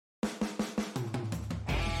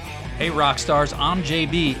Hey rock stars, I'm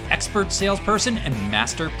JB, expert salesperson and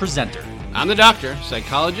master presenter. I'm the doctor,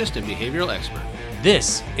 psychologist, and behavioral expert.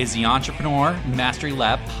 This is the Entrepreneur Mastery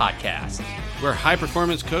Lab podcast. We're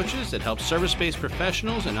high-performance coaches that help service-based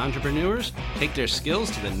professionals and entrepreneurs take their skills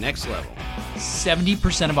to the next level.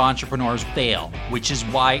 70% of entrepreneurs fail, which is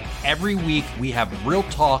why every week we have real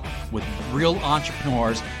talk with real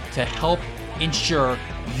entrepreneurs to help ensure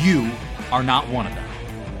you are not one of them.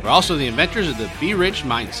 We're also the inventors of the Be Rich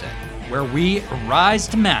mindset, where we rise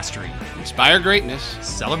to mastery, inspire greatness,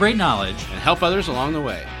 celebrate knowledge, and help others along the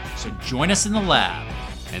way. So join us in the lab.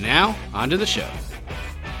 And now, on to the show.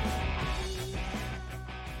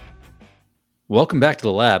 Welcome back to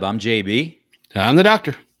the lab. I'm JB. I'm the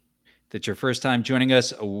doctor. If it's your first time joining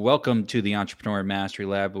us, welcome to the Entrepreneur Mastery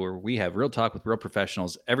Lab, where we have real talk with real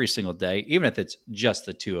professionals every single day, even if it's just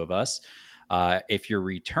the two of us. If you're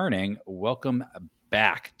returning, welcome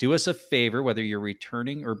back. Do us a favor, whether you're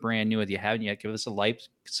returning or brand new. If you haven't yet, give us a like,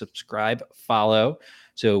 subscribe, follow,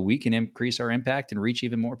 so we can increase our impact and reach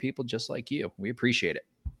even more people just like you. We appreciate it.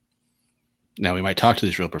 Now, we might talk to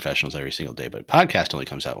these real professionals every single day, but podcast only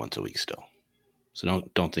comes out once a week still. So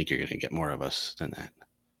don't think you're going to get more of us than that.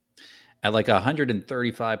 At like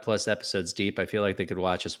 135 plus episodes deep, I feel like they could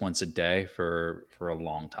watch us once a day for a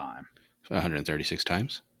long time. 136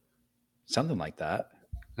 times? Something like that.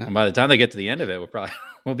 And by the time they get to the end of it,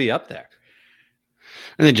 we'll be up there.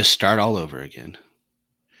 And then just start all over again.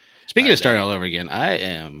 Speaking of starting all over again, I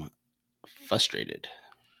am frustrated.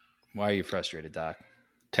 Why are you frustrated, Doc?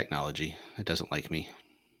 Technology. It doesn't like me.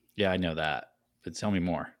 Yeah, I know that. But tell me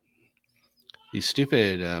more. These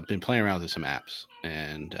stupid, been playing around with some apps.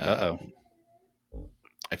 And I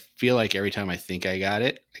feel like every time I think I got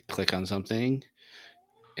it, I click on something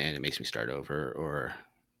and it makes me start over or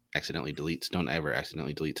accidentally deletes. Don't ever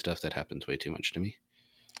accidentally delete stuff. That happens way too much to me.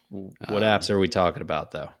 What apps are we talking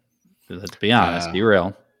about, though? Let's be honest. Be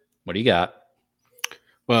real. What do you got?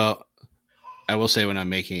 Well, I will say when I'm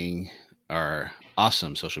making our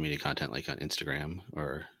awesome social media content, like on Instagram,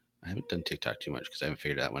 or I haven't done TikTok too much because I haven't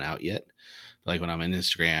figured that one out yet. But like when I'm on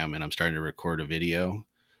Instagram and I'm starting to record a video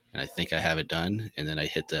and I think I have it done, and then I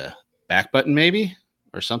hit the back button maybe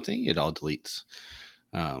or something, it all deletes.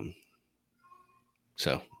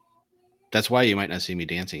 So that's why you might not see me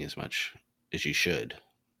dancing as much as you should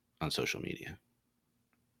on social media.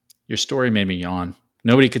 Your story made me yawn.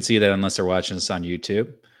 Nobody could see that unless they're watching us on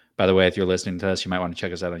YouTube. By the way, if you're listening to us, you might want to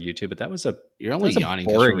check us out on YouTube. But that was you're only yawning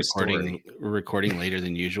because we're recording later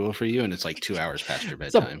than usual for you, and it's like 2 hours past your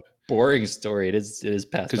bedtime. It's a boring story. It is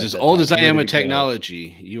past. Because as old as I am with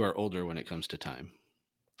technology, you are older when it comes to time.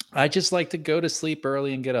 I just like to go to sleep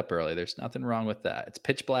early and get up early. There's nothing wrong with that. It's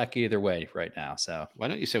pitch black either way right now. So why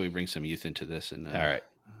don't you say we bring some youth into this? And all right,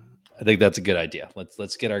 I think that's a good idea.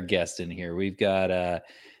 Let's get our guest in here. We've got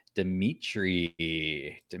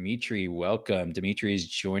Demetri. Demetri, welcome. Demetri is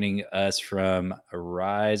joining us from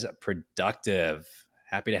Rise Productive.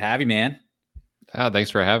 Happy to have you, man. Oh,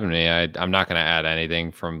 thanks for having me. I'm not going to add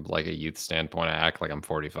anything from like a youth standpoint. I act like I'm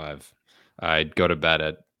 45. I'd go to bed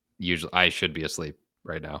at usually. I should be asleep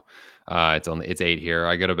right now. It's 8 here.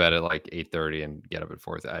 I go to bed at like 8:30 and get up at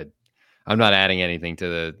 4:30. I'm not adding anything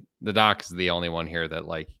to the doc's the only one here that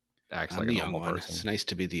like acts like a normal person. It's nice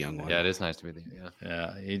to be the young one. Yeah, it is nice to be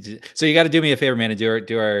yeah. So you got to do me a favor, man, and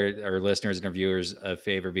do our listeners and our viewers a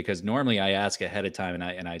favor, because normally I ask ahead of time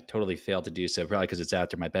and I totally fail to do so, probably because it's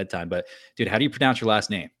after my bedtime. But dude, how do you pronounce your last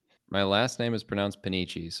name? My last name is pronounced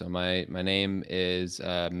Panici, so my name is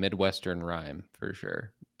Midwestern rhyme for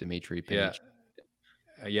sure. Demetri Panici.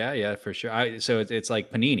 Yeah, for sure. So it's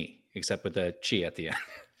like Panini, except with a chi at the end.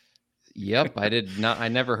 Yep, I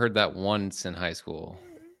never heard that once in high school.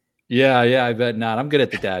 Yeah, I bet not. I'm good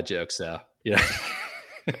at the dad jokes, though. Yeah.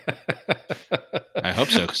 I hope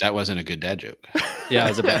so, because that wasn't a good dad joke.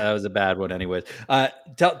 Yeah, that was a bad one anyways.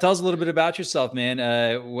 Tell us a little bit about yourself, man.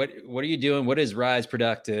 What are you doing? What is Rise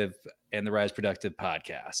Productive and the Rise Productive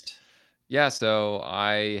podcast? Yeah, so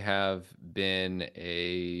I have been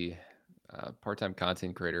a part-time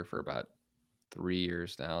content creator for about 3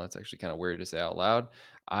 years now. That's actually kind of weird to say out loud.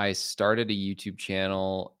 I started a YouTube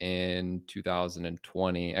channel in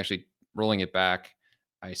 2020. Actually, rolling it back,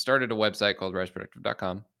 I started a website called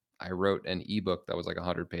riseproductive.com. I wrote an ebook that was like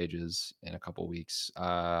 100 pages in a couple weeks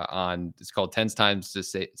it's called 10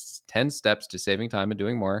 Steps to Saving Time and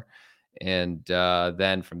Doing More. And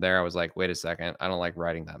then from there, I was like, wait a second, I don't like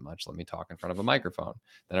writing that much. Let me talk in front of a microphone.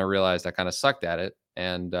 Then I realized I kind of sucked at it.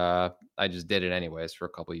 And I just did it anyways for a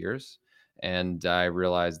couple years. And I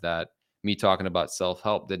realized that me talking about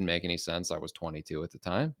self-help didn't make any sense. I was 22 at the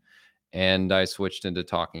time. And I switched into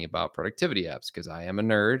talking about productivity apps because I am a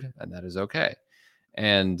nerd and that is okay.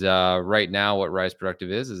 And right now, what Rise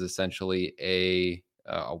Productive is essentially a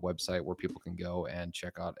website where people can go and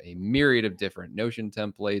check out a myriad of different Notion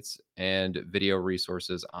templates and video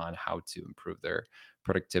resources on how to improve their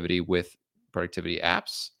productivity with productivity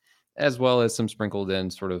apps, as well as some sprinkled in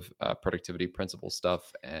sort of productivity principle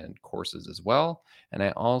stuff and courses as well. And I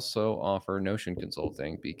also offer Notion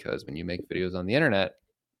consulting because when you make videos on the internet,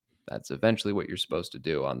 that's eventually what you're supposed to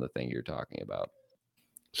do on the thing you're talking about.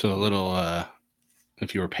 So a little,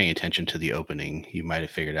 if you were paying attention to the opening, you might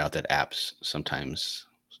have figured out that apps sometimes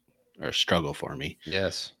are a struggle for me.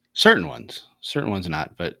 Yes. Certain ones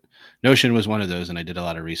not, but Notion was one of those, and I did a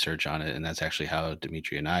lot of research on it, and that's actually how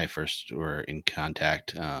Demetri and I first were in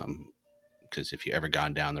contact. Because if you ever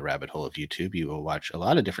gone down the rabbit hole of YouTube, you will watch a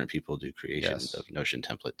lot of different people do creations of Notion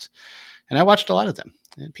templates, and I watched a lot of them.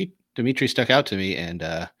 And Demetri stuck out to me, and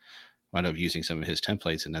wound up using some of his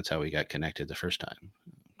templates, and that's how we got connected the first time.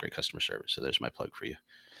 Great customer service. So there's my plug for you.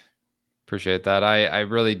 Appreciate that. I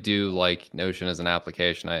really do like Notion as an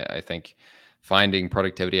application. I think finding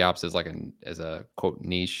productivity apps is like as a quote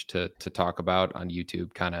niche to talk about on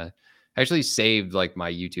YouTube kind of actually saved like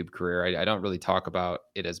my YouTube career. I don't really talk about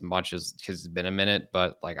it as much as because it's been a minute,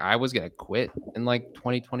 but like I was gonna quit in like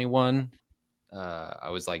 2021. I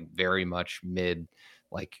was like very much mid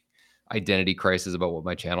like identity crisis about what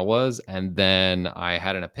my channel was, and then I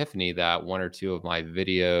had an epiphany that one or two of my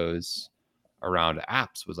videos around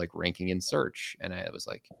apps was like ranking in search, and I was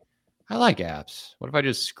like, I like apps. What if I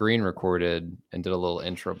just screen recorded and did a little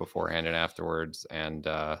intro beforehand and afterwards, and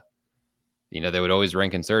they would always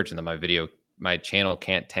rank in search, and then my channel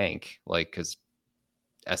can't tank like because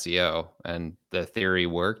SEO, and the theory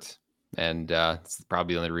worked. And it's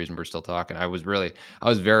probably the only reason we're still talking. I was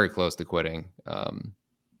very close to quitting.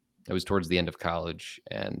 It was towards the end of college,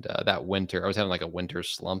 and that winter, I was having like a winter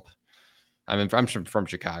slump. I mean, I'm from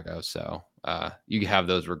Chicago, so you have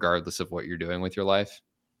those regardless of what you're doing with your life.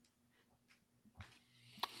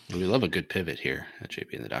 We love a good pivot here at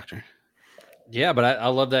JP and the Doctor. Yeah, but I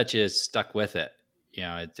love that you stuck with it.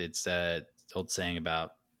 It's old saying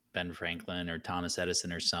about Ben Franklin or Thomas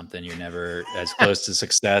Edison or something. You're never as close to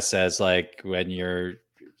success as like when you're,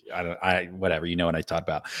 whatever, you know what I talk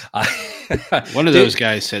about. One of those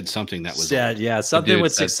guys said something that was said, old. yeah, something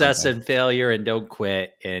with success something. and failure, and don't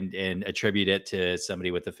quit, and attribute it to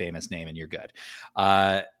somebody with a famous name, and you're good.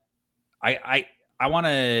 I want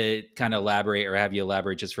to kind of elaborate, or have you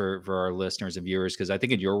elaborate just for our listeners and viewers, because I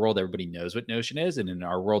think in your world, everybody knows what Notion is, and in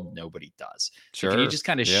our world, nobody does. So can you just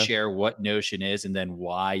kind of share what Notion is, and then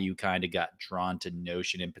why you kind of got drawn to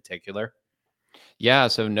Notion in particular? Yeah,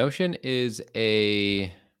 so Notion is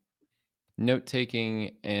a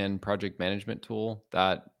note-taking and project management tool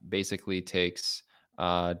that basically takes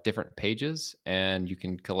different pages and you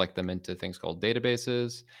can collect them into things called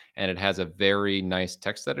databases, and it has a very nice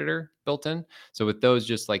text editor built in. So with those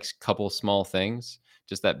just like couple small things,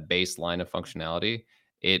 just that baseline of functionality,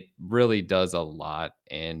 it really does a lot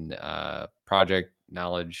in project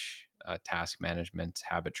knowledge, task management,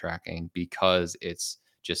 habit tracking, because it's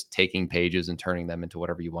just taking pages and turning them into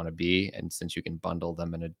whatever you want to be. And since you can bundle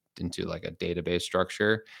them into like a database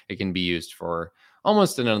structure, it can be used for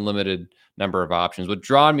almost an unlimited number of options. What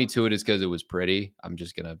drawn me to it is because it was pretty. I'm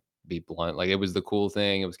just going to be blunt. Like, it was the cool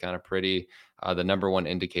thing. It was kind of pretty. The number one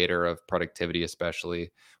indicator of productivity,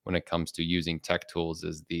 especially when it comes to using tech tools,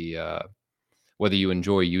 is the whether you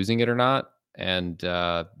enjoy using it or not. And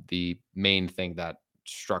the main thing that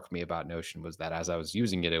struck me about Notion was that as I was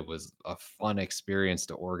using it, it was a fun experience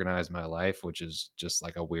to organize my life, which is just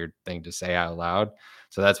like a weird thing to say out loud.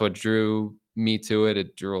 So that's what drew me to it.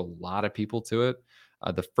 It drew a lot of people to it.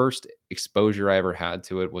 The first exposure I ever had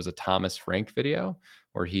to it was a Thomas Frank video,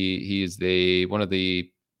 where he's one of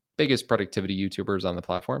the biggest productivity YouTubers on the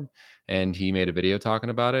platform, and he made a video talking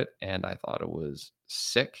about it, and I thought it was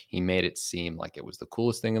sick. He made it seem like it was the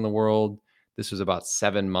coolest thing in the world. This was about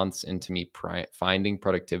 7 months into me finding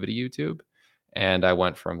productivity YouTube, and I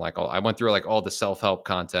went through like all the self-help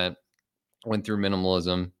content, went through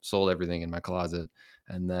minimalism, sold everything in my closet,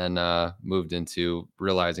 and then moved into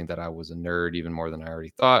realizing that I was a nerd even more than I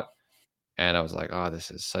already thought. And I was like, oh,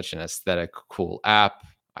 this is such an aesthetic, cool app.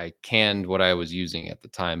 I canned what I was using at the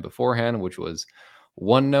time beforehand, which was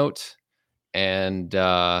OneNote. And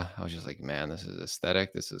I was just like, man, this is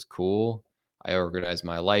aesthetic. This is cool. I organized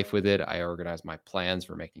my life with it. I organized my plans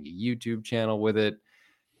for making a YouTube channel with it.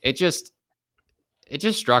 It just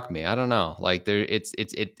struck me. I don't know. Like,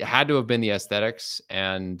 it had to have been the aesthetics.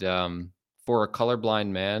 And for a colorblind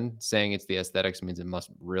man, saying it's the aesthetics means it must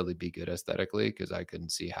really be good aesthetically, because I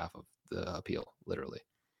couldn't see half of the appeal, literally.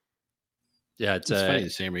 Yeah, it's funny. The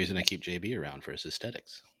same reason I keep JB around, for his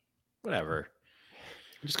aesthetics. Whatever.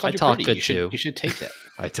 Just called I you talk pretty. good too. You should take that.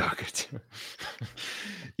 I talk good too.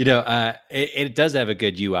 It does have a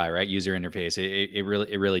good UI, right? User interface. It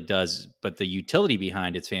really does. But the utility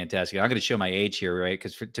behind it's fantastic. I'm going to show my age here, right?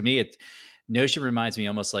 Because to me, Notion reminds me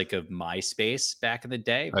almost like of MySpace back in the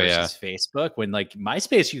day Oh, yeah. versus Facebook. When like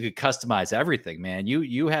MySpace, you could customize everything, man.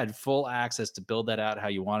 You had full access to build that out how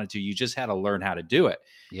you wanted to. You just had to learn how to do it.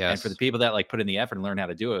 And for the Yes. people that like put in the effort and learn how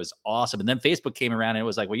to do it, it was awesome. And then Facebook came around and it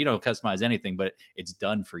was like, well, you don't customize anything, but it's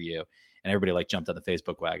done for you. And everybody like jumped on the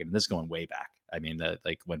Facebook wagon. And this is going way back. I mean,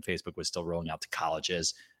 like when Facebook was still rolling out to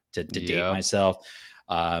colleges to date Yep. myself.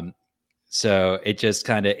 So it just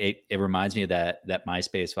kind of it reminds me of that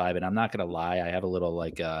MySpace vibe. And I'm not gonna lie, I have a little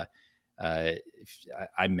like I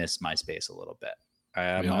miss MySpace a little bit. I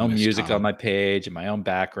have We my all own miss music on Tom. my page and my own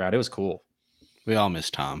background. It was cool. We all miss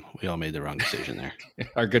Tom. We all made the wrong decision there.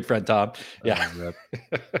 Our good friend Tom. Yeah.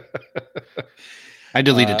 I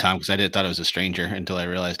deleted Tom because I thought it was a stranger until I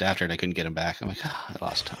realized after it I couldn't get him back. I'm like, I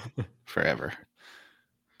lost Tom forever.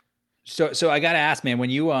 So I got to ask, man, when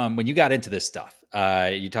you got into this stuff,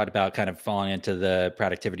 you talked about kind of falling into the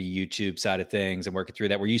productivity YouTube side of things and working through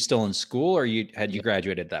that. Were you still in school or had you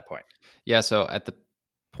graduated at that point? Yeah. So at the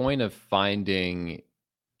point of finding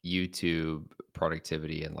YouTube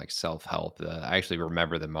productivity and like self-help, I actually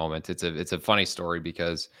remember the moment. It's a funny story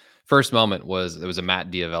because first moment was it was a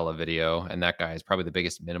Matt Diavella video, and that guy is probably the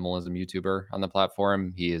biggest minimalism YouTuber on the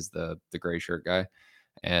platform. He is the gray shirt guy,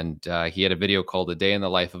 and he had a video called "A Day in the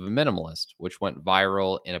Life of a Minimalist," which went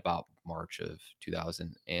viral in about March of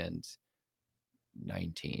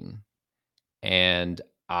 2019, and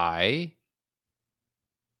I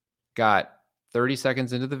got 30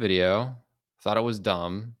 seconds into the video, thought it was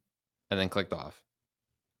dumb, and then clicked off.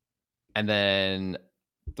 And then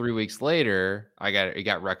 3 weeks later, it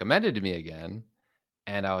got recommended to me again,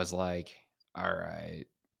 and I was like, "All right.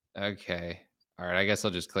 Okay. All right, I guess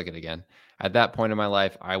I'll just click it again." At that point in my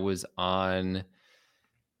life, I was on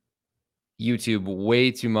YouTube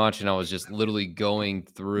way too much, and I was just literally going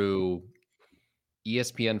through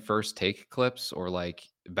ESPN First Take clips or like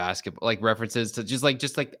basketball like references to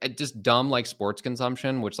just dumb like sports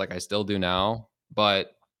consumption, which like I still do now.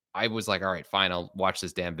 But I was like, all right, fine, I'll watch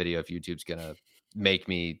this damn video if YouTube's gonna make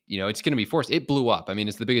me, it's gonna be forced. It blew up. I mean,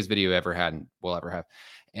 it's the biggest video ever had and will ever have.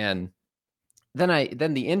 And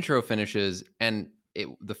then the intro finishes and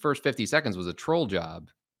the first 50 seconds was a troll job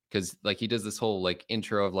because like he does this whole like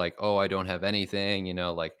intro of like, oh, I don't have anything,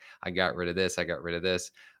 like I got rid of this, I got rid of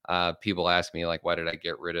this. People ask me like, why did I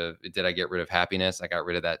get rid of happiness? I got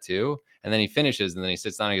rid of that too. And then he finishes and then he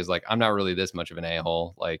sits down and he goes like, I'm not really this much of an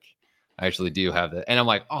a-hole. Like I actually do have that. And I'm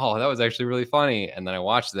like, oh, that was actually really funny. And then I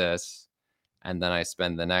watch this and then I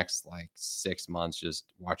spend the next like 6 months just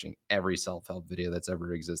watching every self-help video that's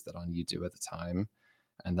ever existed on YouTube at the time.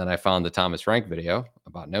 And then I found the Thomas Frank video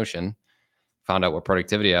about Notion, found out what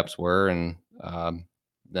productivity apps were. And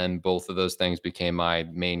then both of those things became my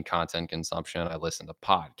main content consumption. I listened to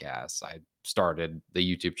podcasts. I started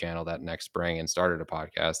the YouTube channel that next spring and started a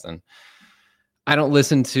podcast. And I don't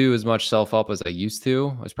listen to as much self-help as I used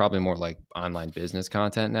to. It's probably more like online business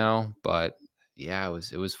content now, but yeah,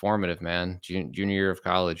 it was formative, man. Junior year of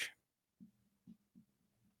college.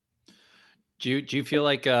 Do you feel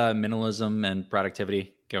like minimalism and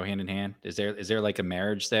productivity go hand in hand? Is there like a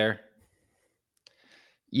marriage there?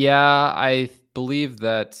 Yeah, I believe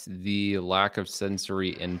that the lack of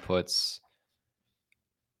sensory inputs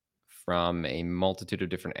from a multitude of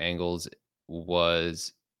different angles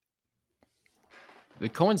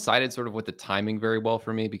it coincided sort of with the timing very well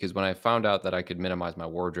for me because when I found out that I could minimize my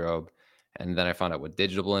wardrobe and then I found out what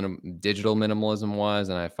digital minimalism was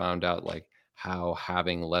and I found out like how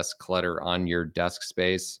having less clutter on your desk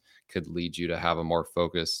space could lead you to have a more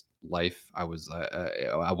focused life. I was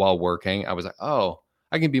while working, I was like, "Oh,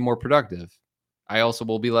 I can be more productive. I also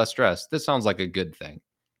will be less stressed." This sounds like a good thing.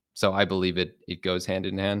 So I believe it goes hand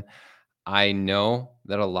in hand. I know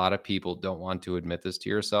that a lot of people don't want to admit this to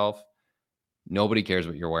yourself. Nobody cares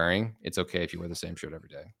what you're wearing. It's okay if you wear the same shirt every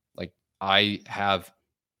day. Like I have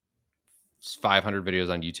 500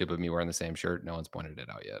 videos on YouTube of me wearing the same shirt. No one's pointed it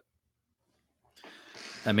out yet.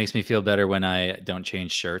 That makes me feel better when I don't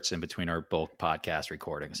change shirts in between our bulk podcast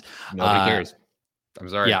recordings. Nobody cares. I'm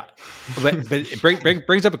sorry. Yeah, but it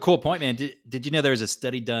brings up a cool point, man. Did you know there was a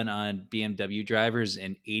study done on BMW drivers,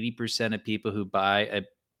 and 80% of people who buy a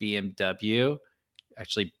BMW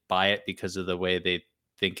actually buy it because of the way they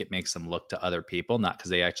think it makes them look to other people, not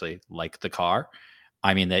because they actually like the car.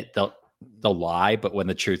 I mean, they'll lie, but when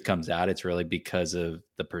the truth comes out, it's really because of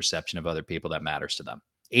the perception of other people that matters to them.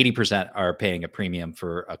 80% are paying a premium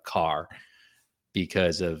for a car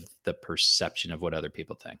because of the perception of what other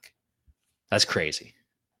people think. That's crazy.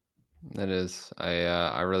 That is.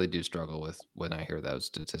 I really do struggle with when I hear those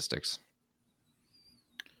statistics.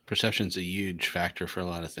 Perception's a huge factor for a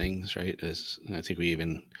lot of things, right? As I think we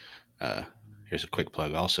even here's a quick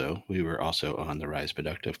plug also. We were also on the Rise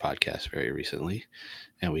Productive podcast very recently,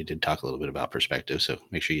 and we did talk a little bit about perspective. So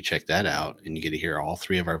make sure you check that out, and you get to hear all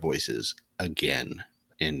three of our voices again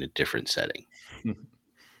in a different setting.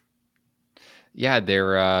 Yeah,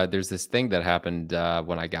 there's this thing that happened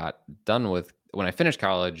when I got done with when I finished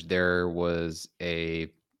college. It was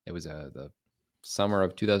the summer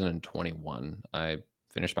of 2021. I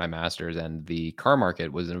finished my master's, and the car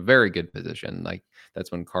market was in a very good position. Like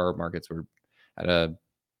that's when car markets were at a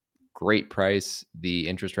great price. The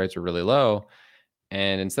interest rates were really low.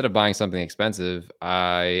 And instead of buying something expensive,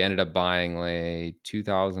 I ended up buying a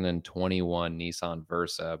 2021 Nissan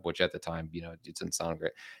Versa, which at the time, it didn't sound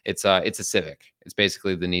great. It's a Civic. It's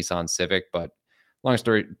basically the Nissan Civic, but long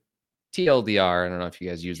story TLDR, I don't know if you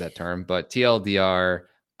guys use that term, but TLDR,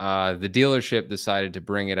 the dealership decided to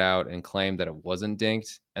bring it out and claim that it wasn't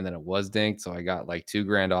dinked, and then it was dinked. So I got like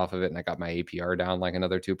 $2,000 off of it, and I got my APR down like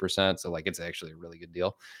another 2%. So like it's actually a really good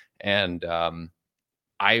deal. And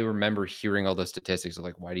I remember hearing all those statistics of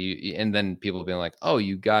like, why do you, and then people being like, oh,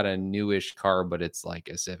 you got a newish car, but it's like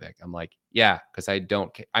a Civic. I'm like, yeah, because I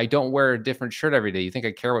don't wear a different shirt every day. You think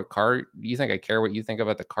I care you think I care what you think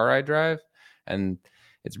about the car I drive? And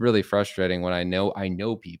it's really frustrating when I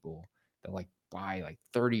know people that like buy like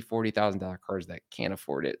 $30,000-$40,000 cars that can't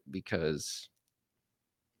afford it because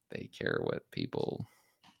they care what people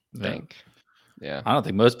think. Yeah. I don't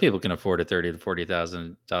think most people can afford a $30,000 to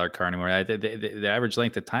 $40,000 car anymore. The average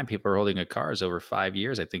length of time people are holding a car is over 5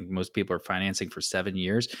 years. I think most people are financing for 7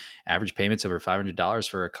 years. Average payments over $500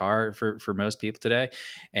 for a car for most people today.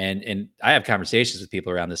 And I have conversations with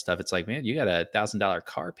people around this stuff. It's like, man, you got a $1,000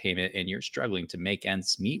 car payment and you're struggling to make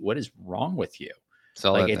ends meet. What is wrong with you?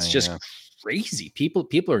 Sell Like that it's thing, just yeah. crazy.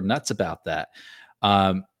 People are nuts about that.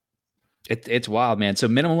 It's wild, man. So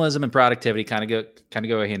minimalism and productivity kind of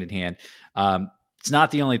go hand in hand. It's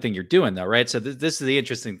not the only thing you're doing, though, right? So this is the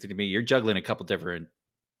interesting thing to me. You're juggling a couple different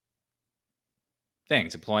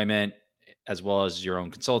things: employment, as well as your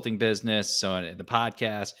own consulting business. So in the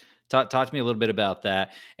podcast, talk to me a little bit about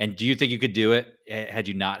that. And do you think you could do it had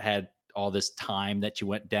you not had all this time that you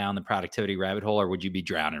went down the productivity rabbit hole, or would you be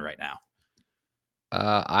drowning right now?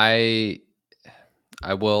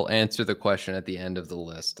 I will answer the question at the end of the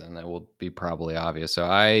list, and that will be probably obvious. So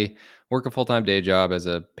I work a full-time day job as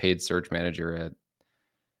a paid search manager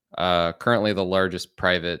at currently the largest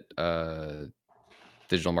private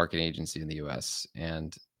digital marketing agency in the US.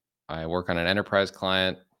 And I work on an enterprise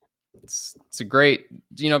client. It's a great,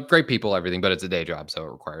 great people, everything, but it's a day job. So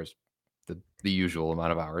it requires the usual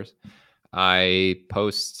amount of hours. I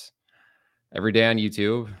post every day on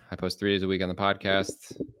YouTube. I post 3 days a week on the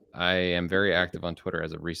podcast. I am very active on Twitter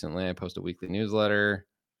as of recently. I post a weekly newsletter,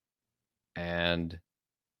 and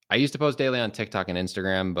I used to post daily on TikTok and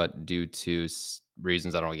Instagram, but due to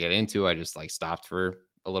reasons I don't get into, I just like stopped for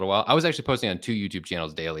a little while. I was actually posting on 2 YouTube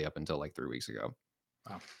channels daily up until like 3 weeks ago.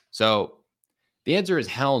 Wow. So the answer is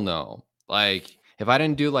hell no. Like if I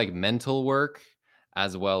didn't do like mental work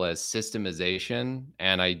as well as systemization,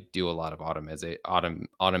 and I do a lot of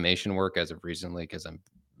automation work as of recently because I'm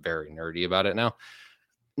very nerdy about it now.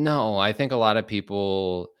 No, I think a lot of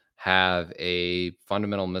people have a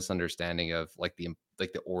fundamental misunderstanding of like the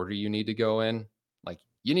order you need to go in. Like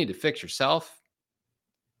you need to fix yourself,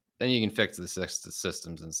 then you can fix the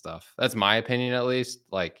systems and stuff. That's my opinion, at least.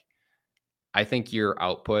 Like I think your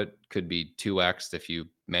output could be 2x if you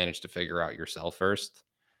manage to figure out yourself first.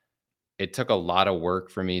 It took a lot of work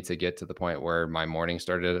for me to get to the point where my morning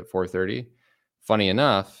started at 4:30. Funny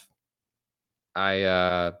enough,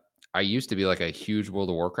 I used to be like a huge World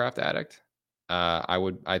of Warcraft addict.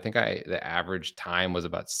 I think the average time was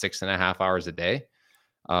about 6.5 hours a day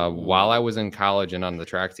while I was in college and on the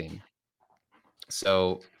track team.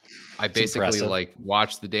 So I basically like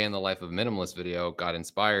watched the day in the life of minimalist video, got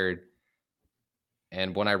inspired.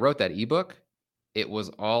 And when I wrote that ebook, it was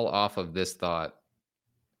all off of this thought,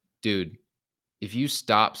 dude, if you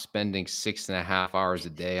stop spending 6.5 hours a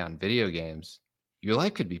day on video games, your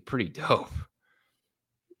life could be pretty dope.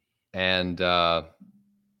 And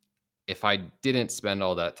if I didn't spend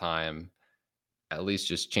all that time, at least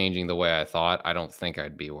just changing the way I thought, I don't think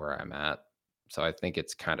I'd be where I'm at. So I think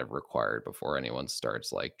it's kind of required before anyone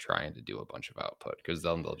starts like trying to do a bunch of output, because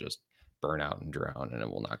then they'll just burn out and drown and it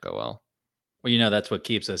will not go well. Well, that's what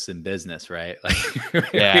keeps us in business, right? Like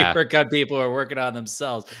Yeah. we work on people who are working on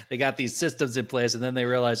themselves. They got these systems in place, and then they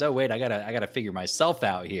realize, oh wait, I gotta figure myself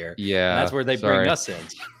out here. Yeah. And that's where they bring us in.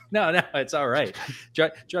 No, it's all right.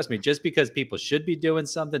 Trust me, just because people should be doing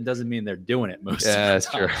something doesn't mean they're doing it most of the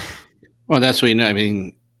that's true. time. Well, that's what you know. I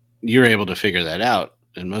mean, you're able to figure that out.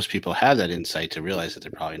 And most people have that insight to realize that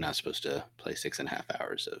they're probably not supposed to play 6.5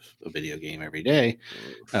 hours of a video game every day.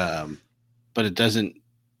 But it doesn't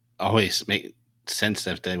always make sense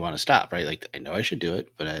if they want to stop, right? Like, I know I should do it,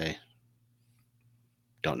 but I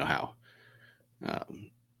don't know how.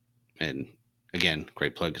 And again,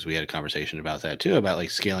 great plug, because we had a conversation about that too, about like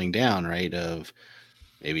scaling down, right? Of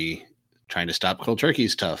maybe trying to stop cold turkey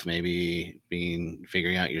is tough. Maybe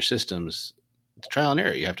figuring out your systems. It's trial and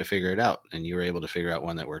error. You have to figure it out, and you were able to figure out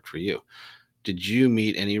one that worked for you. Did you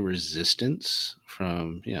meet any resistance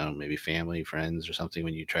from, maybe family, friends, or something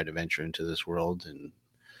when you tried to venture into this world? And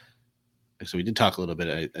so we did talk a little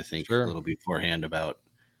bit, I think, Sure. a little beforehand about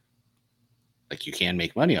like you can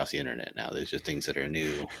make money off the internet now. There's just things that are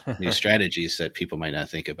new strategies that people might not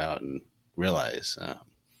think about and realize.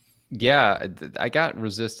 Yeah, I got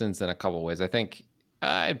resistance in a couple ways. I think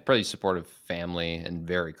I had pretty supportive family and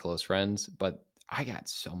very close friends, but I got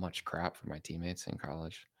so much crap from my teammates in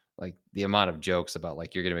college. Like the amount of jokes about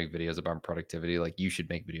like you're gonna make videos about productivity, like you should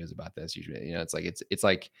make videos about this. You should, it's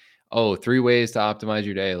like, oh, 3 ways to optimize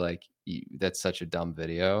your day. Like that's such a dumb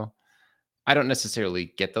video. I don't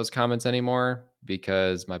necessarily get those comments anymore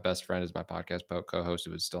because my best friend is my podcast co-host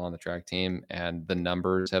who is still on the track team, and the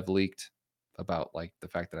numbers have leaked about like the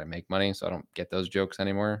fact that I make money, so I don't get those jokes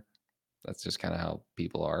anymore. That's just kind of how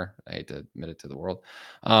people are. I hate to admit it to the world.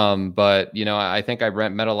 But I think I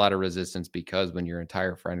met a lot of resistance because when your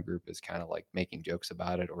entire friend group is kind of like making jokes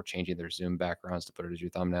about it or changing their Zoom backgrounds to put it as your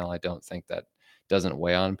thumbnail, I don't think that doesn't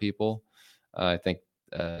weigh on people. I think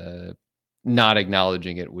not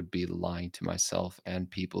acknowledging it would be lying to myself and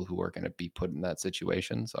people who are going to be put in that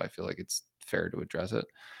situation. So I feel like it's fair to address it.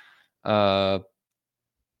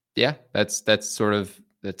 Yeah, that's sort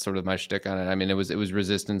of my shtick on it. I mean, it was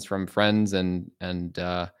resistance from friends and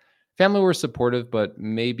family were supportive, but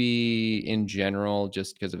maybe in general,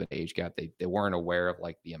 just because of an age gap, they weren't aware of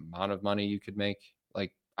like the amount of money you could make.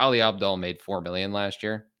 Like Ali Abdul made 4 million last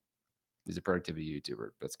year. He's a productivity YouTuber.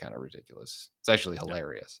 That's kind of ridiculous. It's actually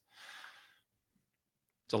hilarious.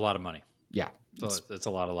 It's a lot of money. Yeah, It's a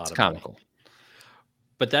lot of comical. money.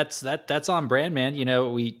 But that's on brand, man.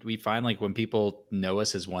 We find like when people know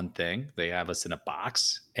us as one thing, they have us in a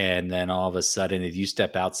box, and then all of a sudden, if you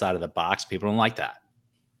step outside of the box, people don't like that.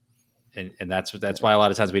 And that's why a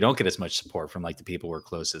lot of times we don't get as much support from like the people we're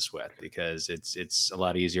closest with, because it's a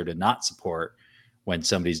lot easier to not support when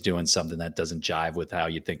somebody's doing something that doesn't jive with how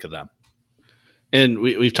you think of them. And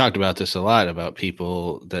we've talked about this a lot, about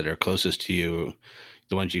people that are closest to you,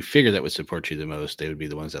 the ones you figure that would support you the most. They would be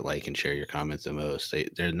the ones that like and share your comments the most.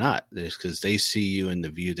 They're not. It's because they see you in the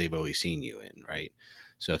view they've always seen you in, right?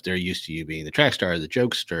 So if they're used to you being the track star, the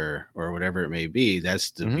jokester, or whatever it may be,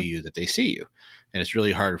 that's the view that they see you. And it's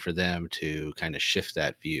really hard for them to kind of shift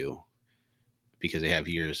that view because they have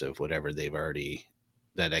years of whatever they've already,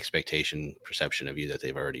 that expectation, perception of you that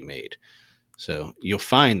they've already made. So you'll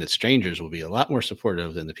find that strangers will be a lot more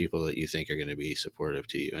supportive than the people that you think are going to be supportive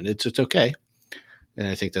to you. And it's okay. And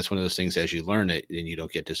I think that's one of those things, as you learn it and you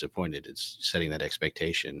don't get disappointed, it's setting that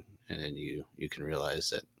expectation. And then you can realize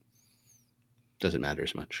that it doesn't matter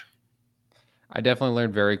as much. I definitely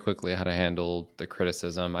learned very quickly how to handle the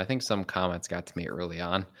criticism. I think some comments got to me early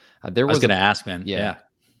on. I was going to ask, man. Yeah.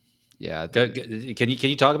 Can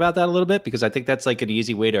you talk about that a little bit? Because I think that's like an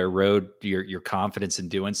easy way to erode your confidence in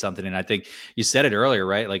doing something. And I think you said it earlier,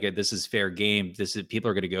 right? Like this is fair game. People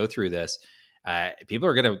are going to go through this. People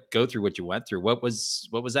are going to go through what you went through. What was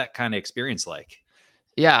that kind of experience like?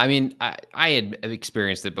 Yeah, I mean, I had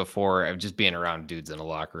experienced it before of just being around dudes in a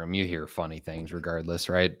locker room. You hear funny things regardless,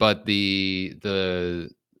 right? But the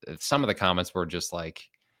some of the comments were just like,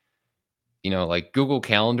 like Google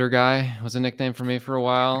Calendar guy was a nickname for me for a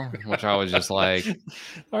while, which I was just like,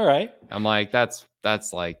 all right. I'm like, that's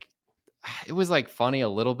like, it was like funny a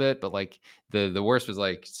little bit, but like the worst was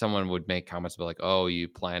like someone would make comments about like, oh, you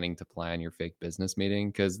planning to plan your fake business meeting?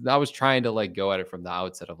 Because I was trying to like go at it from the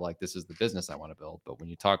outset of like, this is the business I want to build. But when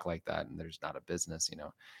you talk like that and there's not a business,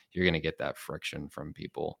 you're going to get that friction from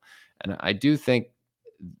people. And I do think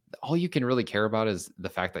all you can really care about is the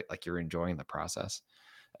fact that like you're enjoying the process.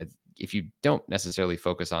 If you don't necessarily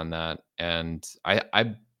focus on that, and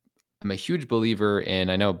I'm a huge believer in,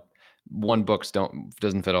 I know one book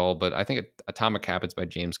doesn't fit all, but I think Atomic Habits by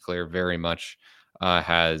James Clear very much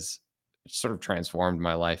has sort of transformed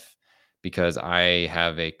my life, because I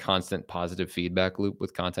have a constant positive feedback loop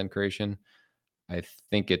with content creation. I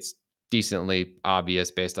think it's decently obvious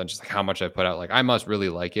based on just like how much I put out. Like I must really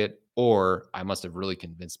like it, or I must have really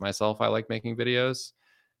convinced myself I like making videos.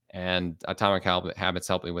 And Atomic Habits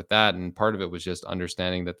helped me with that. And part of it was just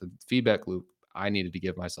understanding that the feedback loop I needed to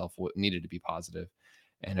give myself needed to be positive.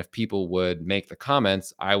 And if people would make the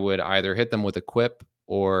comments, I would either hit them with a quip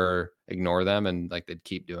or ignore them, and like they'd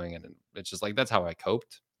keep doing it. And it's just like that's how I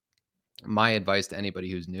coped. My advice to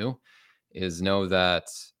anybody who's new is know that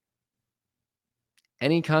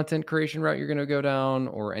any content creation route you're going to go down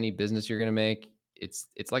or any business you're going to make, it's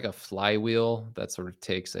like a flywheel that sort of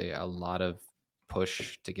takes a lot of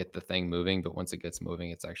push to get the thing moving, but once it gets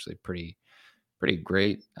moving, it's actually pretty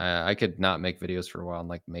great. I could not make videos for a while and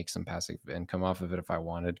like make some passive income off of it if I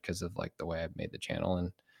wanted, because of like the way I've made the channel.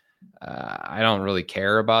 And I don't really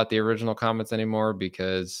care about the original comments anymore,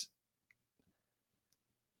 because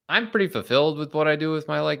I'm pretty fulfilled with what I do with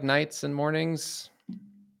my like nights and mornings.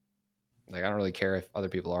 Like I don't really care if other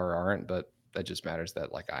people are or aren't, but that just matters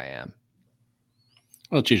that like I am.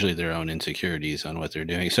 Well, it's usually their own insecurities on what they're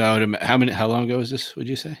doing. So how long ago was this, would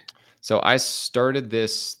you say? So I started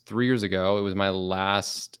this 3 years ago. It was my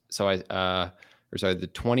last. So the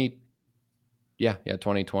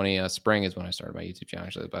 2020 spring is when I started my YouTube channel.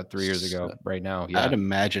 Actually, about 3 years ago right now. Yeah. I'd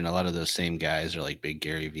imagine a lot of those same guys are like big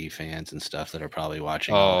Gary Vee fans and stuff that are probably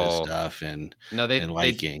watching all his stuff and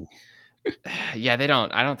liking. Yeah, they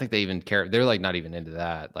don't. I don't think they even care. They're like not even into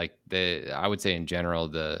that. Like I would say in general,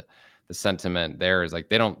 the sentiment there is like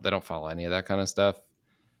they don't follow any of that kind of stuff.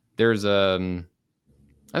 There's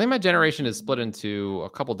I think my generation is split into a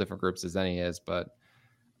couple different groups as any is, but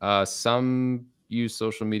some use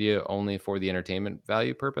social media only for the entertainment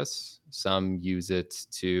value purpose. Some use it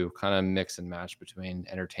to kind of mix and match between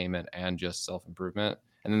entertainment and just self-improvement.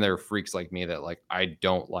 And then there are freaks like me that like I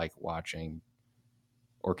don't like watching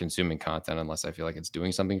or consuming content unless I feel like it's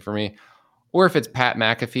doing something for me. Or if it's Pat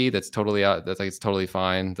McAfee, that's totally out. That's like it's totally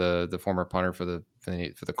fine. The former punter for the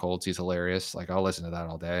Colts, he's hilarious. Like I'll listen to that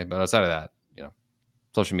all day. But outside of that,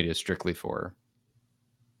 social media is strictly for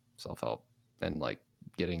self-help and like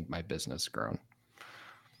getting my business grown.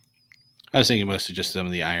 I was thinking mostly just some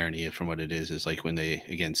of the irony from what it is like when they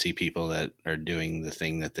again see people that are doing the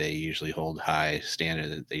thing that they usually hold high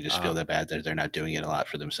standard, that they just feel that bad that they're not doing it a lot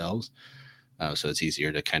for themselves. So it's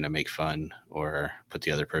easier to kind of make fun or put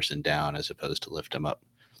the other person down as opposed to lift them up,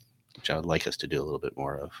 which I would like us to do a little bit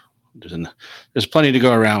more of. There's plenty to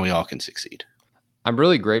go around. We all can succeed. I'm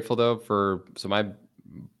really grateful though so my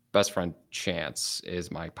best friend Chance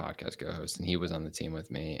is my podcast co-host, and he was on the team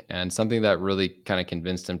with me. And something that really kind of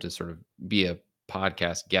convinced him to sort of be a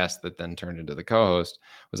podcast guest that then turned into the co-host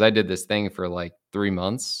was I did this thing for like 3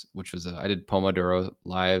 months, which was I did Pomodoro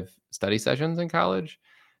live study sessions in college,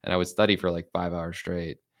 and I would study for like 5 hours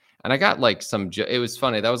straight. And I got like it was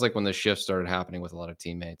funny. That was like when the shift started happening with a lot of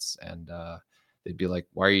teammates, and they'd be like,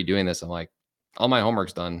 "Why are you doing this?" I'm like, "All my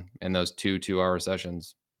homework's done in those 2-hour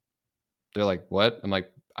sessions." They're like, "What?" I'm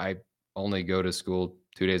like, "I only go to school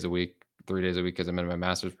 2 days a week, 3 days a week because I'm in my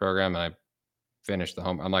master's program, and I finish the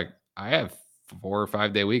home." I'm like, "I have 4 or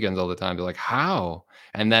 5 day weekends all the time." They're like, "How?"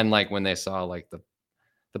 And then like when they saw like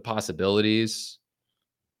the possibilities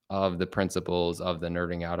of the principles of the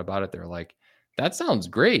nerding out about it, they're like, "That sounds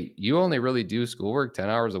great. You only really do schoolwork 10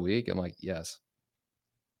 hours a week?" I'm like, "Yes."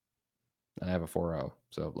 And I have a 4.0.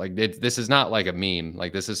 So like this is not like a meme.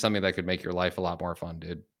 Like this is something that could make your life a lot more fun,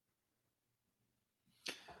 dude.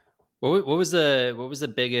 What was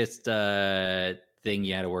the biggest thing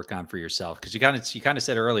you had to work on for yourself? Because you kind of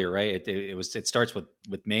said earlier, right? It starts with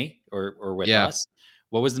me or with us.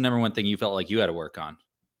 What was the number one thing you felt like you had to work on?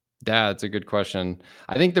 Yeah, that's a good question.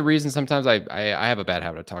 I think the reason sometimes I have a bad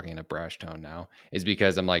habit of talking in a brash tone now is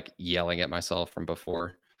because I'm like yelling at myself from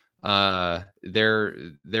before.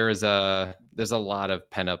 There's a lot of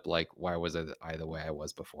pent up like, why was I the way I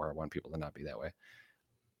was before? I want people to not be that way.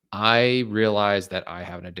 I realized that I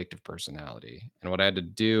have an addictive personality, and what I had to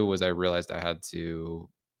do was I realized I had to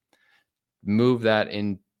move that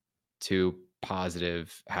into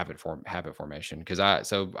positive habit formation, because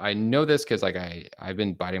I know this because like I've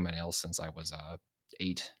been biting my nails since I was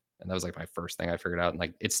 8, and that was like my first thing I figured out, and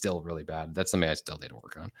like it's still really bad. That's something I still need to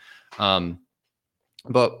work on.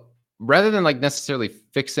 But rather than like necessarily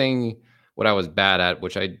fixing what I was bad at,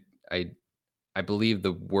 which I believe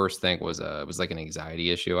the worst thing was like an anxiety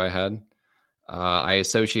issue I had. I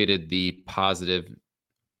associated the positive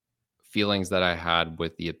feelings that I had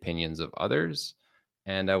with the opinions of others,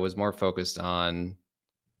 and I was more focused on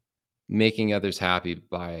making others happy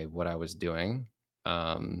by what I was doing,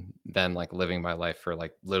 than like living my life for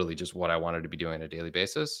like literally just what I wanted to be doing on a daily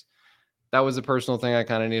basis. That was a personal thing I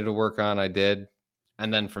kind of needed to work on. I did.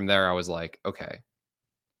 And then from there, I was like, okay,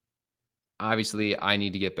 obviously I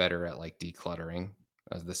need to get better at like decluttering.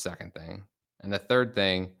 That was the second thing. And the third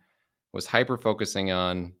thing was hyper focusing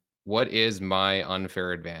on What is my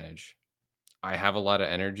unfair advantage? I have a lot of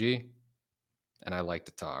energy and I like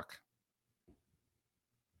to talk.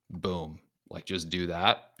 Boom. Like just do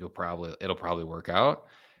that. It'll probably work out,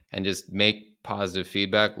 and just make positive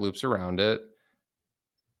feedback loops around it.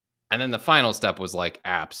 And then the final step was like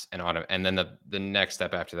apps and and then the next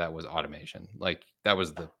step after that was automation. Like that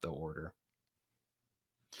was the order.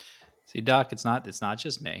 See, Doc, it's not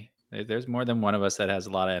just me. There's more than one of us that has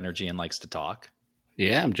a lot of energy and likes to talk.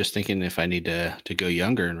 Yeah, I'm just thinking if I need to go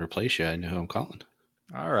younger and replace you, I know who I'm calling.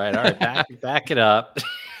 All right, back it up.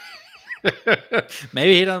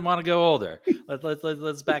 Maybe he doesn't want to go older.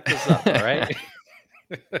 Let's back this up. All right.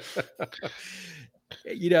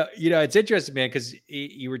 It's interesting, man, because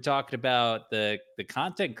you were talking about the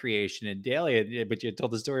content creation in daily, but you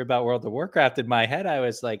told the story about World of Warcraft. In my head, I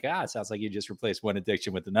was like, it sounds like you just replaced one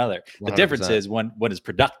addiction with another. 100%. The difference is one is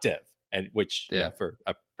productive, and which for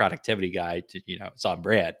a productivity guy, it's on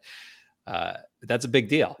brand. That's a big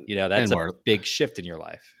deal. That's a big shift in your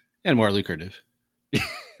life, and more lucrative.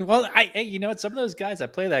 Well, some of those guys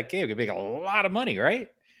that play that game can make a lot of money, right?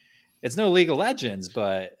 It's no League of Legends,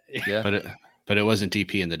 but but it wasn't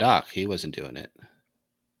DP in the dock. He wasn't doing it.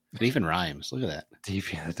 It even rhymes. Look at that.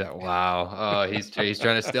 DP in the dock. Wow. Oh, he's trying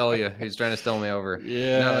to steal you. He's trying to steal me over.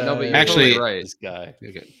 Yeah. No, but you're actually totally right. This guy.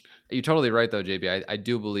 You're totally right, though, JB. I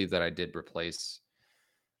do believe that I did replace.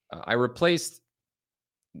 I replaced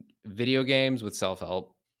video games with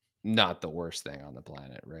self-help. Not the worst thing on the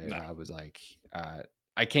planet, right? No. I was like,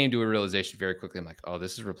 I came to a realization very quickly. I'm like, oh,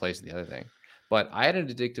 this is replacing the other thing. But I had an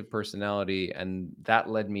addictive personality, and that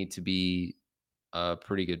led me to be a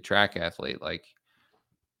pretty good track athlete. Like,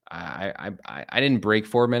 I didn't break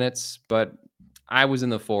 4 minutes, but I was in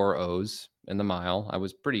the 4 O's in the mile. I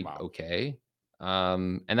was pretty okay.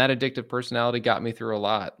 And that addictive personality got me through a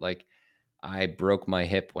lot. Like, I broke my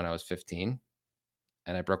hip when I was 15,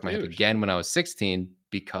 and I broke my hip again when I was 16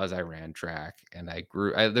 because I ran track, and I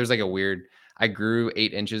grew. I grew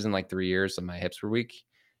 8 inches in like 3 years, so my hips were weak.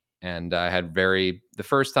 And I had the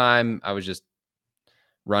first time I was just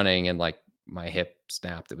running and like my hip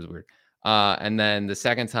snapped. It was weird. And then the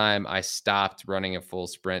second time I stopped running a full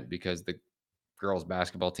sprint because the girls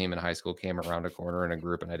basketball team in high school came around a corner in a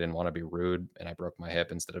group, and I didn't want to be rude, and I broke my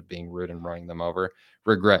hip instead of being rude and running them over.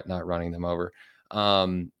 Regret not running them over.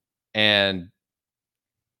 And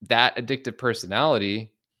that addictive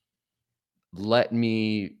personality let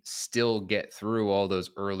me still get through all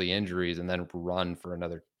those early injuries and then run for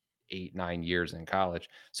another 8-9 years in college.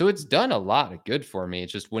 So it's done a lot of good for me.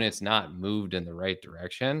 It's just when it's not moved in the right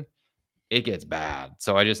direction, it gets bad.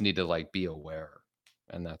 So I just need to like be aware.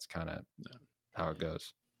 And that's kind of how it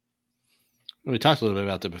goes. We talked a little bit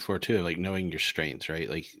about that before too, like knowing your strengths, right?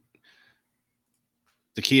 Like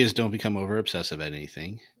the key is don't become over obsessive at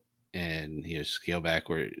anything, and scale back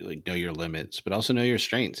where like know your limits, but also know your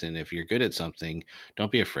strengths. And if you're good at something,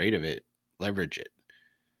 don't be afraid of it. Leverage it.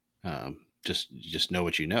 Just know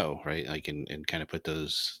what you know, right? Like and kind of put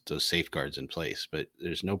those safeguards in place. But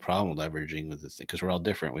there's no problem leveraging with this thing because we're all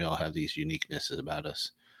different. We all have these uniquenesses about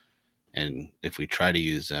us, and if we try to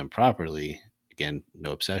use them properly, again,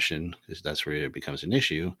 no obsession, because that's where it becomes an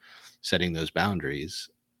issue. Setting those boundaries.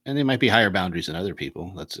 And they might be higher boundaries than other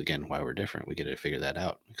people. That's, again, why we're different. We get to figure that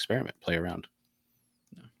out. Experiment. Play around.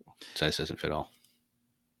 Size doesn't fit all.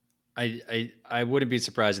 I wouldn't be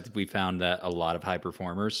surprised if we found that a lot of high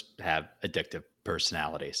performers have addictive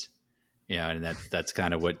personalities. And that's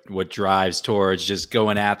kind of what drives towards just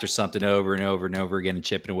going after something over and over and over again and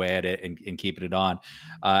chipping away at it and keeping it on.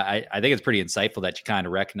 I think it's pretty insightful that you kind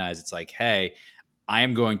of recognize it's like, hey, I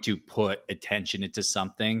am going to put attention into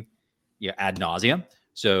something ad nauseum.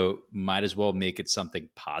 So might as well make it something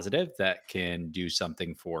positive that can do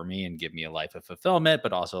something for me and give me a life of fulfillment,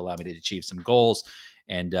 but also allow me to achieve some goals.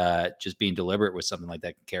 And just being deliberate with something like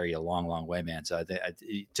that can carry you a long, long way, man. So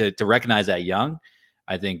to recognize that young,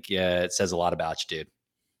 I think it says a lot about you, dude.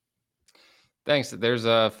 Thanks. There's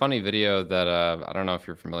a funny video that I don't know if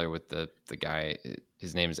you're familiar with the guy.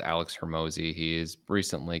 His name is Alex Hermosi. He's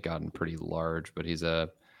recently gotten pretty large, but he's the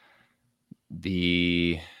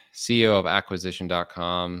CEO of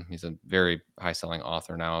acquisition.com. He's a very high selling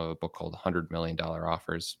author now of a book called $100 Million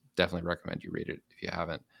Offers. Definitely recommend you read it if you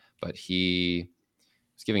haven't. But he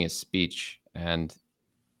was giving a speech, and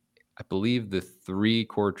I believe the 3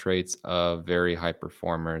 core traits of very high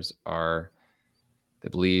performers are they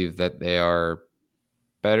believe that they are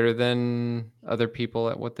better than other people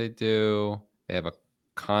at what they do. They have a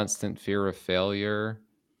constant fear of failure,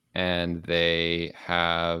 and they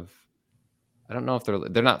have, I don't know if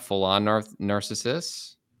they're not full on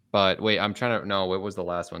narcissists, but wait, I'm trying to, no, what was the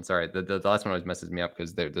last one? Sorry. The last one always messes me up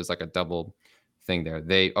because there's like a double thing there.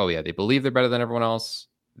 They believe they're better than everyone else.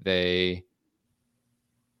 They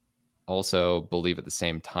also believe at the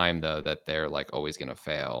same time though that they're like always going to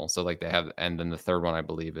fail. So like they have, and then the third one I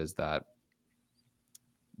believe is that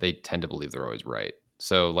they tend to believe they're always right.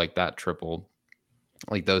 So like that triple,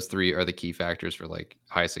 like those three are the key factors for like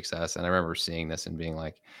high success. And I remember seeing this and being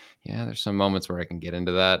like, yeah, there's some moments where I can get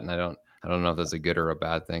into that, and I don't know if that's a good or a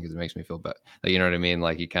bad thing, because it makes me feel bad. Like, you know what I mean?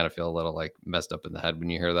 Like you kind of feel a little like messed up in the head when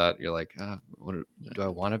you hear that. You're like, what do I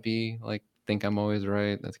want to be like? Think I'm always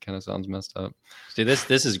right? That kind of sounds messed up. See, this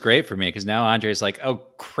is great for me, because now Andre's like, oh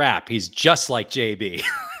crap, he's just like JB.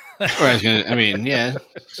 Yeah.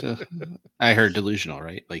 So I heard delusional,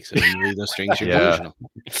 right? Like, so you believe those things, you're delusional.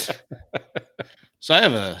 So I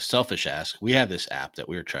have a selfish ask. We have this app that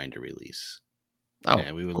we're trying to release. Oh,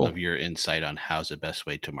 and we would love your insight on how's the best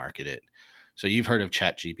way to market it. So you've heard of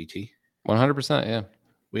ChatGPT? 100%, yeah.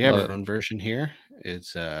 We have our own version here.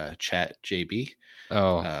 It's ChatJB.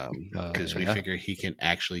 Oh, because we figure he can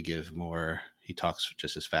actually give more. He talks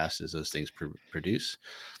just as fast as those things produce.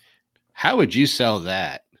 How would you sell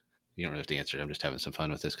that? You don't have to answer it. I'm just having some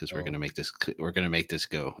fun with this, because we're going to make this. We're going to make this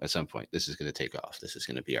go at some point. This is going to take off. This is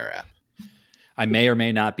going to be our app. I may or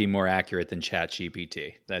may not be more accurate than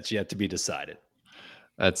ChatGPT. That's yet to be decided.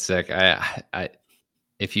 That's sick. I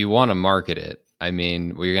if you want to market it, I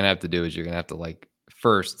mean, what you're going to have to do is you're going to have to like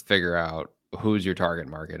first figure out who's your target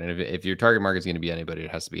market. And if your target market is going to be anybody,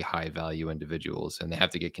 it has to be high value individuals, and they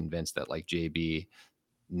have to get convinced that like JB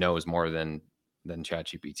knows more than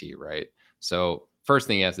ChatGPT, right? So first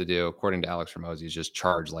thing you have to do, according to Alex Ramosi, is just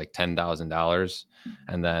charge like $10,000,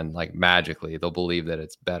 and then like magically they'll believe that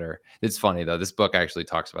it's better. It's funny though. This book actually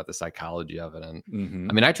talks about the psychology of it. And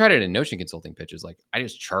I mean, I tried it in Notion consulting pitches. Like I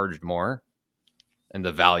just charged more, and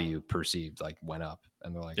the value perceived like went up,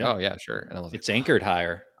 and they're like, oh yeah, sure. And I was like, it's anchored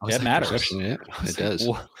higher. That matters. Yeah, it does.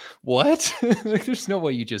 What? Like, there's no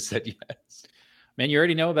way you just said yes. Man, you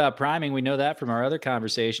already know about priming. We know that from our other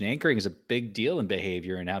conversation. Anchoring is a big deal in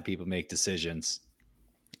behavior and how people make decisions.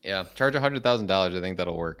 Yeah, charge $100,000. I think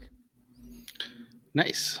that'll work.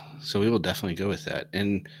 Nice. So we will definitely go with that.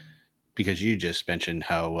 And because you just mentioned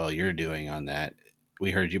how well you're doing on that, we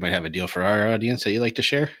heard you might have a deal for our audience that you'd like to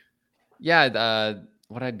share. Yeah.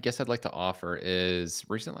 What I guess I'd like to offer is,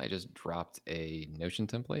 recently I just dropped a Notion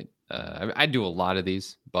template. I do a lot of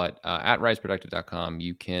these, but at riseproductive.com,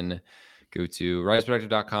 you can go to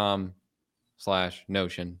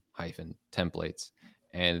riseproductive.com/Notion-templates.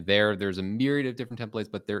 And there's a myriad of different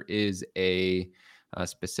templates, but there is a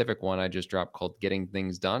specific one I just dropped called Getting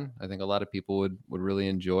Things Done. I think a lot of people would really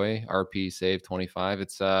enjoy. RP Save 25.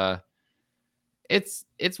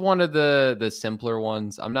 It's one of the simpler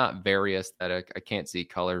ones. I'm not very aesthetic. I can't see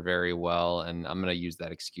color very well, and I'm going to use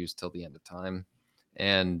that excuse till the end of time.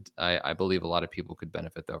 And I believe a lot of people could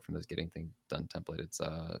benefit though from this Getting Things Done template. It's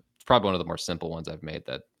probably one of the more simple ones I've made,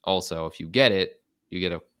 that also, if you get it, you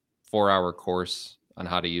get a 4-hour course on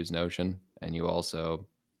how to use Notion. And you also,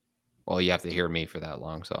 well, you have to hear me for that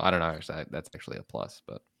long. So I don't know, actually, that's actually a plus.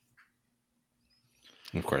 But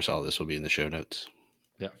of course, all this will be in the show notes.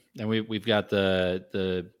 Yeah. And we've got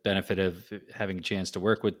the benefit of having a chance to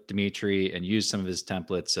work with Demetri and use some of his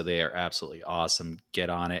templates. So they are absolutely awesome.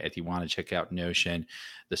 Get on it. If you want to check out Notion,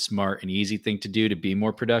 the smart and easy thing to do to be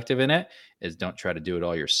more productive in it is don't try to do it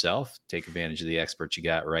all yourself. Take advantage of the experts you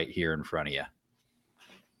got right here in front of you.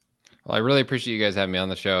 Well, I really appreciate you guys having me on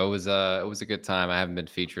the show. It was a good time. I haven't been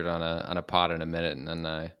featured on a pod in a minute. And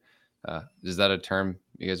then is that a term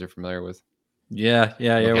you guys are familiar with? Yeah.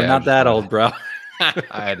 Okay, we're not that old, bro.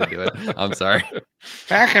 I had to do it. I'm sorry.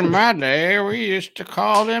 Back in my day, we used to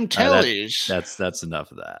call them tellies. That's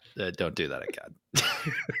enough of that. Don't do that again.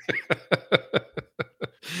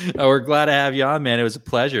 We're glad to have you on, man. It was a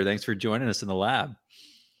pleasure. Thanks for joining us in the lab.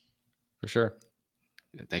 For sure.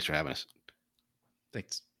 Thanks for having us.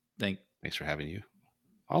 Thanks for having you.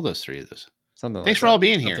 All those three of those. Thanks for all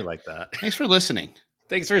being here. Something like that. Thanks for listening.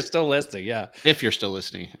 Thanks for still listening. Yeah. If you're still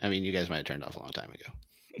listening. I mean, you guys might have turned off a long time ago.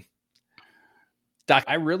 Doc,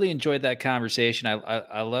 I really enjoyed that conversation.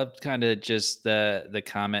 I loved kind of just the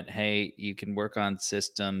comment, hey, you can work on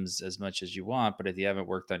systems as much as you want, but if you haven't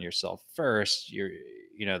worked on yourself first,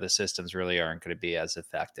 the systems really aren't going to be as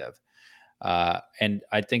effective. And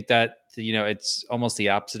I think that, it's almost the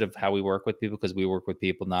opposite of how we work with people, because we work with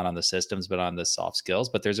people not on the systems, but on the soft skills.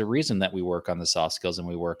 But there's a reason that we work on the soft skills and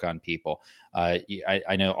we work on people.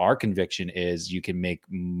 I know our conviction is you can make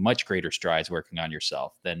much greater strides working on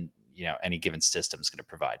yourself than any given system is going to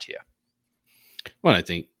provide to you. Well, I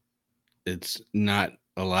think it's not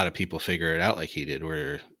a lot of people figure it out like he did.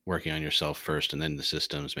 We're working on yourself first, and then the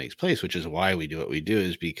systems makes place, which is why we do what we do,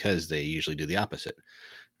 is because they usually do the opposite,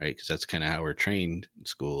 right? Because that's kind of how we're trained in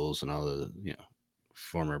schools and all the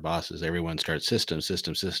former bosses. Everyone starts system.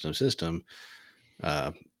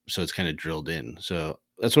 So it's kind of drilled in. So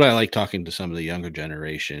that's what I like talking to some of the younger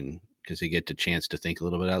generation, because they get the chance to think a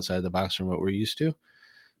little bit outside the box from what we're used to.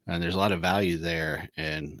 And there's a lot of value there.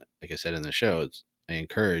 And like I said in the show, I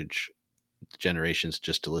encourage generations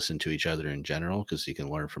just to listen to each other in general, because you can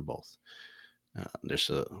learn from both. There's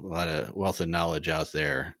a lot of wealth of knowledge out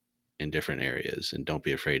there in different areas, and don't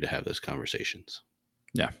be afraid to have those conversations.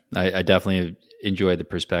 Yeah, I definitely enjoy the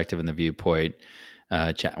perspective and the viewpoint.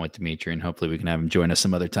 Chatting with Demetri, and hopefully we can have him join us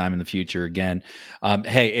some other time in the future again.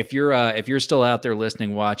 Hey, if you're still out there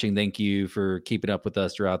listening, watching, thank you for keeping up with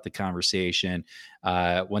us throughout the conversation.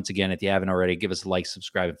 Once again, if you haven't already, give us a like,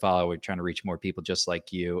 subscribe, and follow. We're trying to reach more people just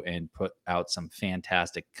like you and put out some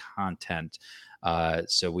fantastic content.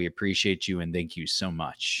 So we appreciate you and thank you so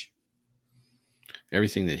much.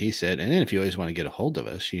 Everything that he said. And then if you always want to get a hold of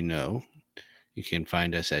us, you can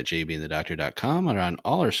find us at jbandthedoctor.com or on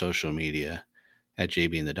all our social media at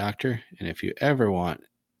jbandthedoctor. And if you ever want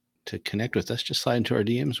to connect with us, just slide into our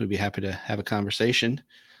DMs. We'd be happy to have a conversation.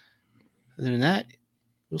 Other than that,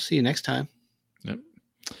 we'll see you next time. Yep.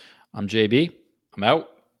 I'm JB. I'm out.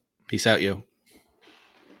 Peace out, yo.